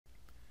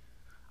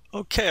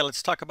Okay,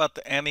 let's talk about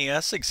the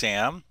NES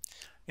exam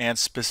and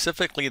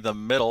specifically the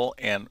middle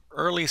and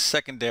early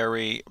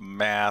secondary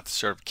math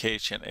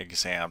certification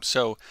exam.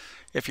 So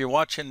if you're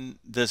watching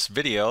this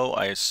video,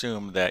 I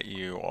assume that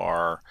you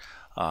are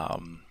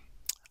um,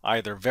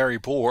 either very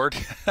bored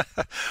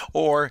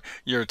or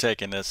you're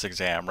taking this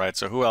exam, right?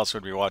 So who else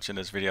would be watching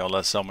this video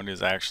unless someone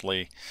who's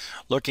actually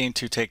looking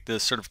to take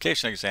this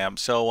certification exam?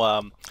 So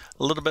a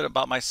little bit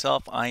about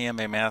myself. I am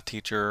a math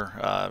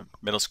teacher,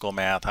 middle school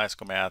math, high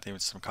school math,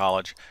 even some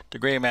college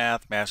degree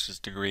math, master's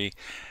degree.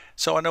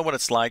 So I know what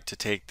it's like to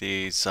take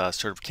these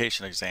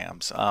certification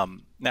exams.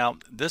 Now,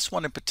 this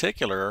one in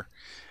particular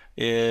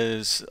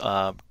is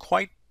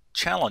quite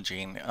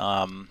challenging.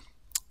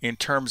 In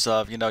terms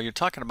of, you're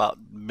talking about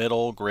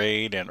middle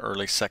grade and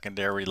early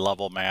secondary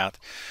level math,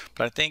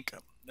 but I think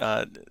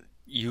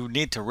you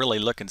need to really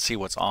look and see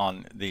what's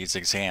on these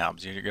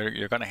exams.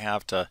 You're going to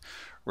have to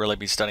really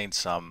be studying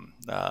some,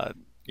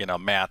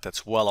 math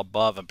that's well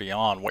above and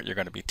beyond what you're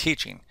going to be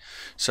teaching.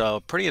 So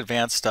pretty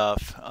advanced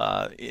stuff.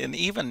 And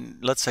even,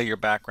 let's say your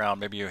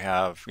background, maybe you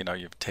have,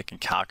 you've taken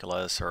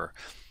calculus or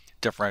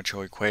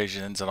differential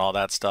equations and all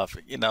that stuff.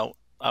 I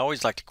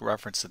always like to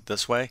reference it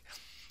this way.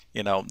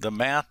 The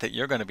math that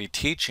you're going to be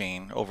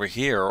teaching over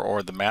here,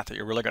 or the math that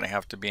you're really going to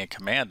have to be in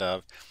command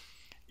of,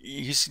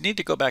 you need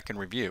to go back and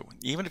review.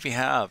 Even if you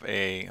have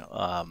a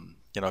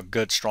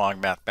good, strong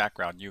math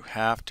background, you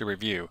have to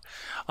review.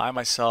 I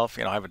myself,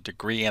 I have a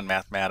degree in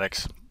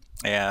mathematics,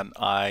 and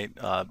I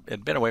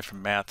had been away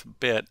from math a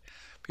bit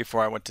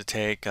before I went to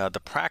take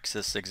the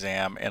praxis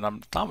exam, and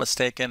I'm not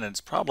mistaken, and it's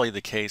probably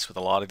the case with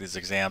a lot of these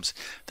exams.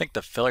 I think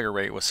the failure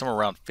rate was somewhere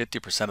around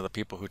 50% of the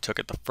people who took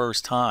it the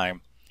first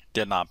time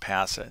did not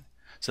pass it.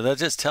 So that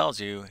just tells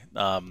you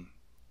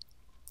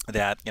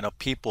that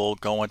people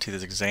go into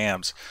these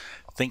exams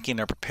thinking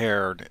they're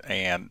prepared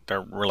and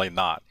they're really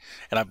not.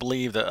 And I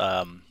believe that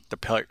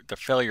the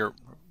failure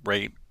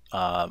rate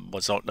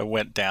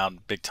went down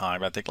big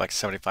time. I think like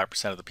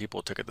 75% of the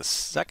people who took it the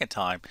second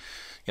time,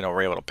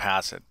 were able to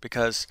pass it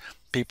because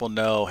people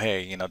know,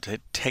 hey, to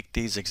take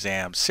these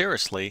exams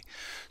seriously.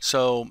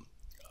 So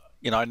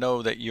I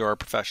know that you're a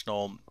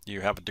professional,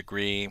 you have a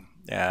degree,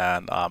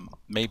 and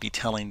maybe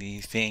telling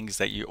you things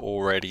that you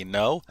already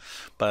know,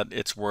 but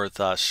it's worth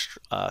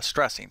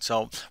stressing.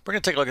 So we're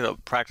going to take a look at the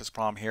practice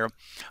problem here.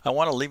 I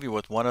want to leave you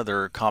with one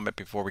other comment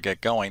before we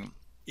get going.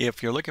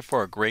 If you're looking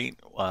for a great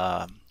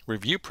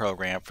review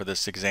program for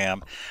this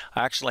exam,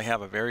 I actually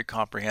have a very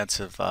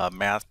comprehensive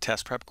math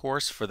test prep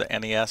course for the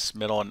NES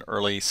middle and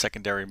early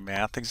secondary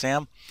math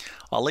exam.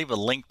 I'll leave a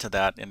link to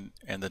that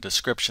in the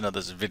description of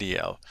this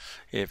video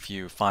if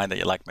you find that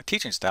you like my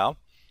teaching style.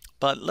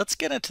 But let's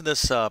get into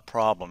this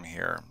problem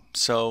here.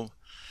 So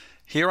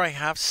here I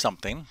have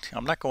something.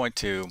 I'm not going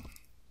to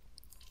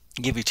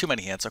give you too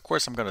many hints. Of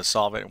course, I'm going to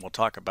solve it and we'll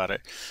talk about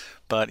it.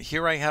 But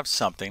here I have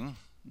something.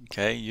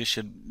 Okay, you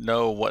should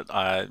know what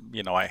I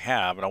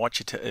have, and I want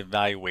you to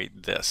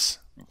evaluate this.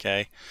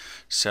 Okay,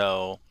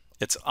 so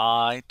it's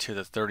I to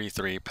the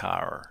 33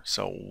 power.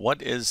 So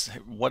what is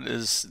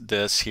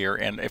this here?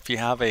 And if you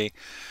have a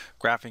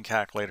graphing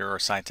calculator or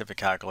scientific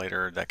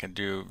calculator that can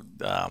do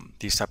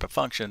these type of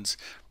functions,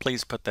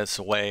 please put this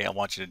away. I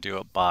want you to do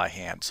it by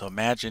hand. So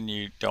imagine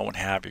you don't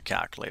have your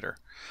calculator.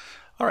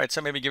 All right,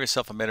 so maybe give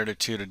yourself a minute or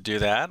two to do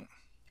that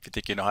if you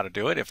think you know how to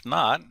do it. If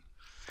not,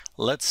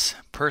 let's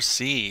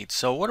proceed.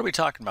 So what are we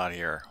talking about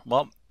here?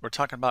 Well, we're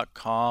talking about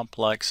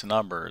complex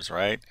numbers,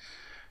 right?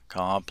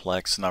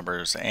 Complex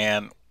numbers.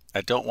 And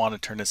I don't want to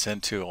turn this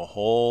into a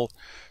whole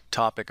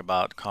topic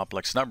about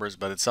complex numbers,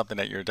 but it's something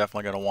that you're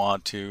definitely going to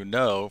want to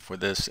know for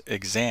this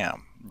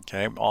exam.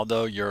 Okay,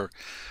 although you're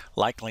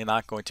likely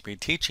not going to be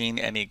teaching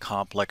any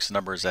complex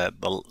numbers at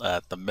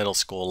the middle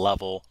school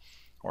level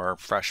or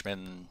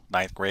freshman,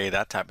 ninth grade,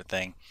 that type of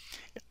thing.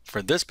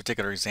 For this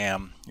particular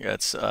exam,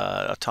 it's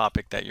a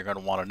topic that you're going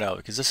to want to know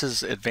because this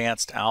is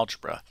advanced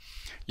algebra.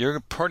 You're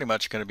pretty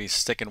much going to be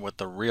sticking with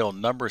the real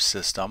number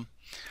system,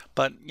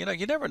 but you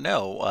never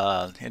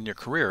know in your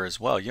career as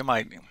well. You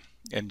might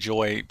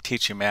enjoy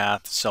teaching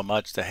math so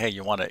much that, hey,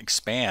 you want to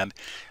expand,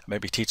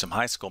 maybe teach some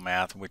high school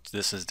math, which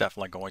this is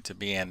definitely going to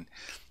be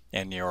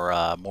in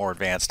your more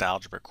advanced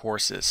algebra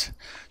courses.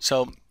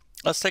 So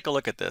let's take a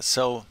look at this.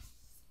 So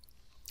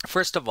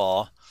first of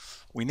all,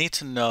 we need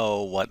to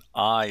know what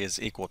I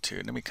is equal to.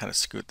 Let me kind of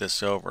scoot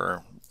this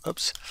over,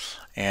 oops,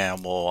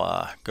 and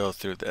we'll go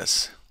through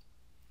this.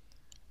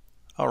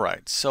 All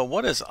right, so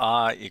what is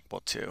I equal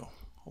to?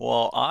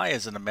 Well, I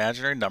is an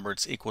imaginary number.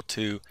 It's equal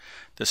to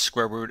the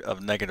square root of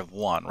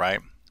 -1,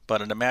 right?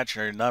 But an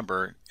imaginary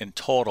number in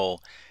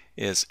total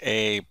is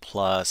a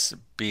plus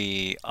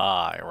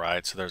bi,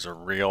 right? So there's a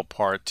real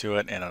part to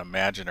it and an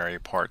imaginary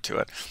part to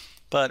it.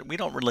 But we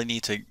don't really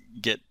need to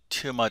get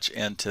too much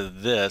into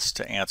this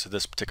to answer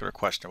this particular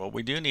question. What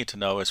we do need to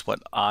know is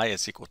what I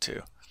is equal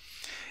to.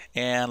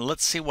 And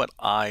let's see what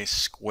I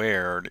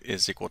squared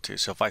is equal to.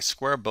 So if I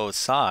square both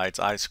sides,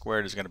 I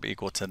squared is going to be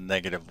equal to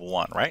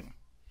 -1, right?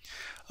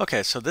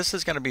 Okay, so this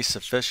is going to be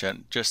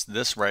sufficient, just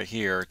this right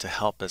here, to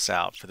help us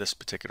out for this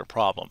particular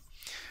problem.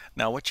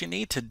 Now what you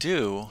need to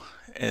do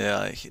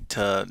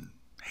to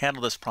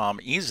handle this problem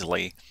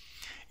easily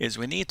is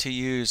we need to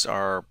use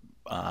our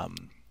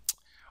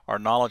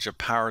knowledge of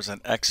powers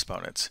and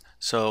exponents.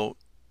 So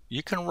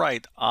you can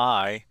write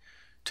I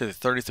to the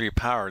 33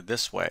 power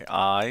this way: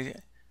 I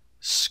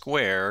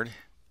squared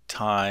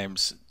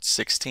times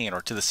 16,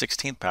 or to the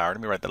 16th power.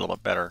 Let me write that a little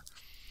bit better.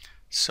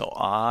 So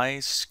I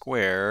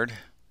squared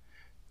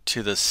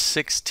to the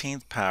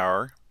 16th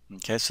power.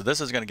 Okay, so this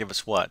is going to give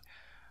us what?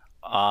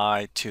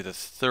 I to the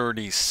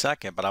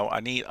 32nd, but I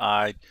need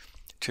I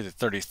to the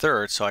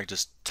 33rd, so I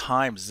just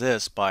times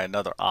this by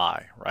another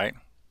I, right?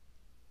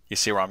 You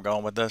see where I'm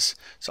going with this?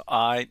 So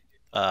I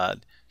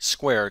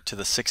squared to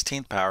the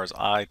 16th power is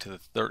I to the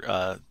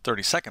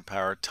 32nd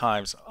power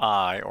times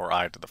I, or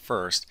I to the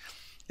first,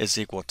 is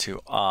equal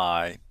to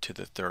I to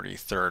the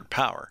 33rd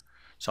power.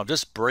 So I'm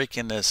just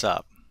breaking this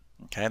up.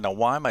 Okay, now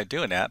why am I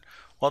doing that?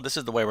 Well, this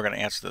is the way we're going to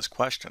answer this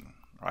question,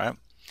 right?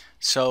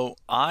 So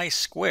I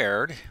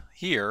squared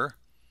here,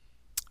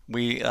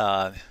 we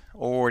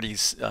already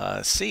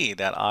see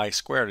that I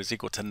squared is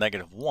equal to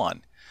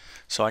 -1.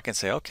 So I can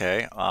say,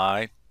 okay,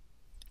 I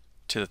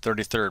to the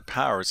 33rd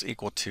power is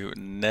equal to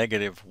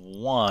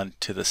 -1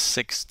 to the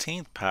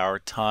 16th power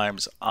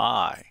times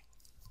I.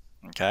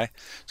 Okay,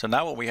 so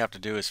now what we have to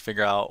do is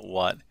figure out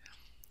what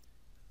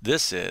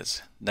this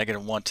is,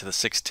 -1 to the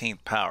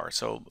 16th power.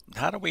 So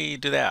how do we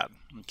do that?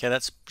 Okay,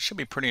 that should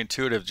be pretty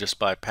intuitive just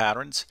by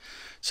patterns.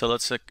 So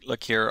let's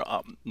look here.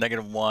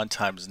 -1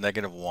 times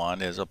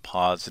 -1 is a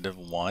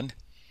 +1.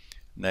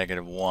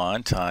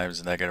 -1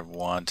 times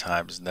 -1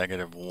 times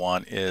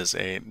 -1 is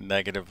a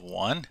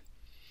 -1.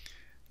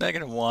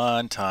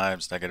 -1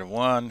 times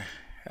 -1,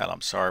 and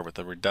I'm sorry with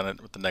the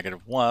redundant with the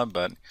 -1,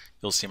 but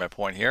you'll see my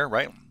point here,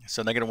 right?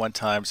 So -1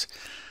 times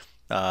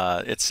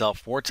itself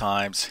 4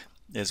 times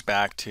is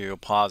back to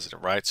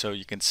positive, right? So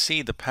you can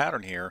see the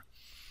pattern here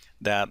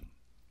that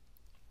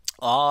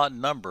odd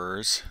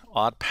numbers,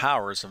 odd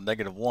powers of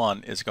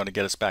 -1 is going to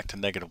get us back to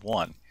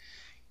 -1.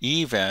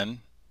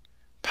 Even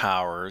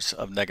powers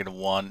of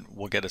 -1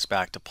 will get us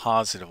back to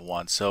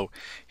 +1. So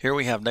here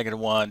we have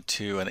 -1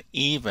 to an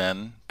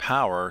even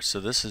power, so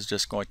this is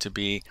just going to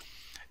be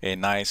a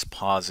nice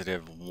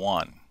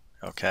 +1.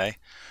 Okay,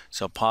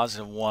 so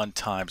 +1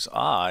 times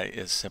I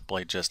is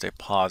simply just a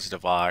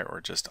positive I,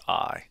 or just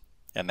I,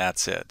 and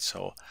that's it.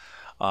 So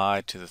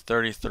I to the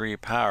 33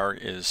 power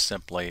is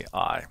simply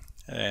I,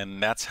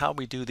 and that's how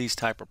we do these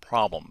type of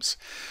problems.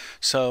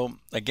 So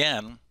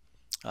again,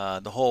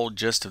 the whole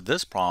gist of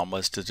this problem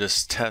was to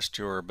just test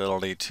your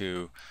ability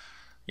to,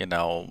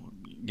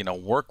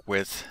 work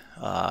with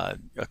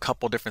a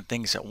couple different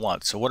things at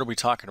once. So what are we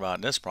talking about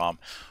in this problem?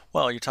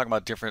 Well, you're talking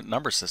about different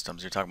number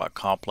systems. You're talking about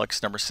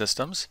complex number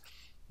systems.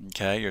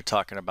 Okay, you're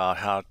talking about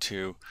how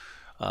to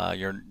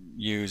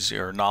use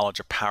your knowledge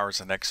of powers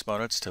and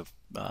exponents to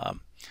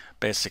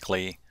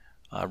basically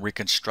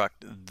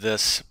reconstruct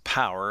this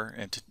power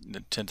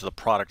into the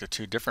product of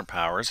two different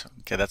powers.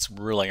 Okay, that's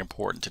really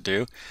important to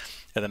do.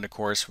 And then, of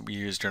course, we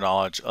used your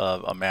knowledge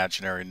of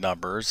imaginary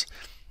numbers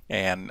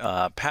and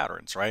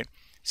patterns, right?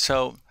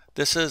 So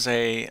this is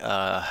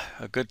a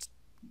good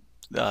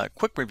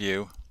quick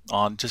review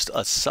on just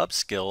a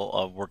sub-skill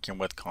of working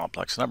with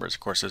complex numbers. Of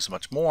course, there's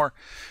much more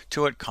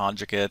to it,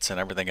 conjugates and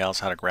everything else,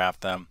 how to graph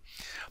them.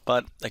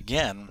 But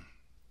again,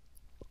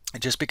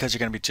 just because you're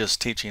going to be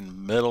just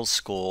teaching middle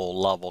school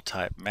level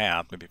type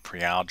math, maybe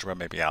pre-algebra,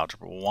 maybe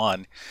algebra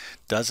 1,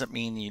 doesn't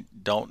mean you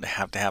don't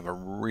have to have a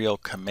real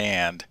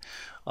command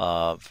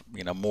of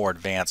more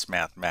advanced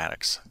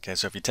mathematics. Okay,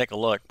 so if you take a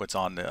look what's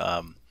on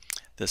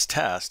this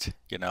test,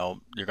 you're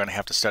going to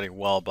have to study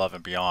well above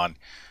and beyond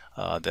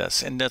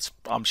this, and that's,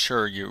 I'm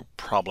sure you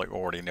probably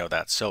already know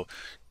that. So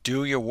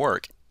do your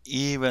work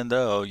even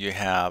though you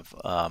have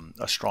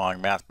a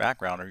strong math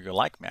background or you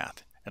like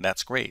math, and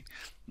that's great.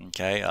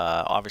 Okay,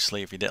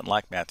 obviously if you didn't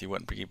like math you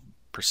wouldn't be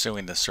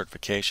pursuing this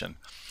certification.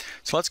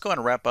 So let's go ahead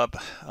and wrap up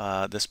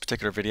this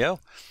particular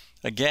video.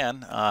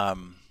 Again,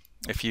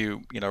 if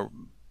you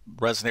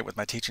resonate with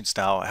my teaching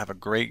style, I have a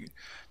great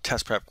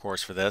test prep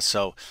course for this,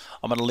 so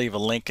I'm going to leave a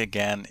link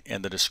again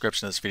in the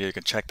description of this video. You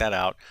can check that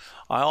out.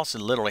 I also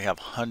literally have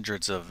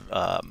hundreds of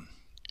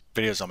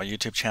videos on my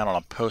YouTube channel, and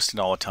I'm posting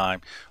all the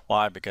time.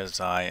 Why? Because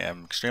I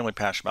am extremely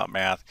passionate about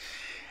math,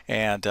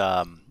 and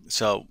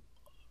so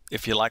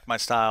if you like my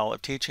style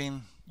of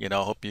teaching,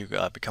 hope you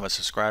become a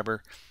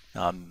subscriber.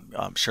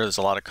 I'm sure there's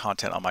a lot of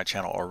content on my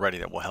channel already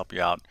that will help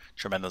you out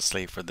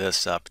tremendously for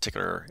this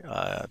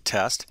particular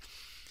test.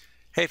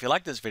 Hey, if you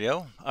like this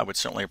video, I would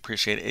certainly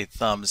appreciate a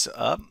thumbs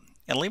up,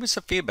 and leave me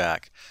some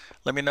feedback.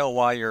 Let me know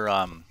why you're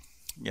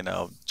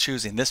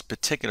choosing this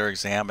particular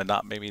exam and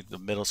not maybe the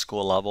middle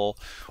school level,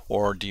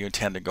 or do you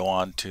intend to go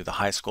on to the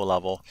high school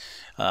level?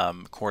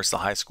 Of course, the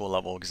high school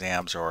level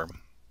exams are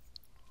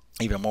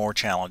even more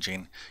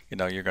challenging.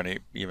 You're going to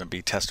even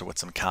be tested with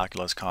some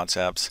calculus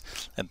concepts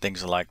and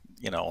things like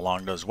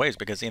along those ways,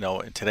 because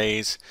in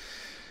today's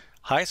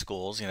high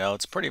schools,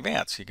 it's pretty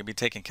advanced. You can be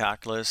taking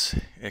calculus,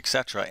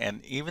 etc.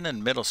 And even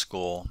in middle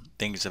school,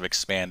 things have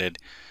expanded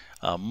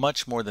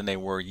much more than they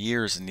were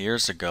years and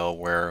years ago,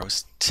 where it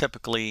was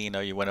typically,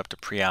 you went up to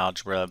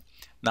pre-algebra.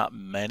 Not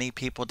many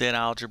people did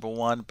Algebra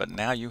 1, but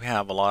now you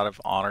have a lot of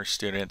honor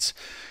students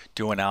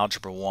doing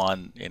Algebra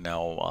 1, in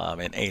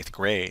 8th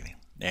grade.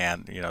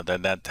 And,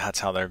 that's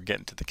how they're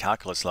getting to the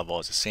calculus level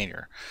as a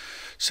senior.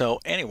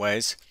 So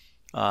anyways,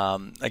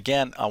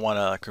 again, I want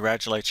to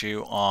congratulate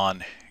you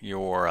on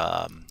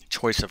your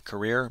choice of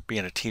career.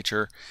 Being a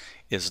teacher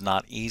is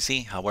not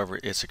easy. However,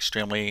 it's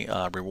extremely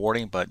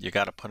rewarding, but you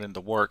got to put in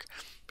the work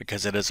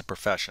because it is a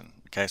profession.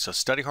 Okay, so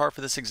study hard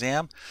for this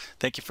exam.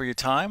 Thank you for your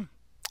time,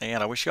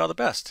 and I wish you all the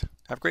best.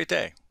 Have a great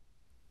day.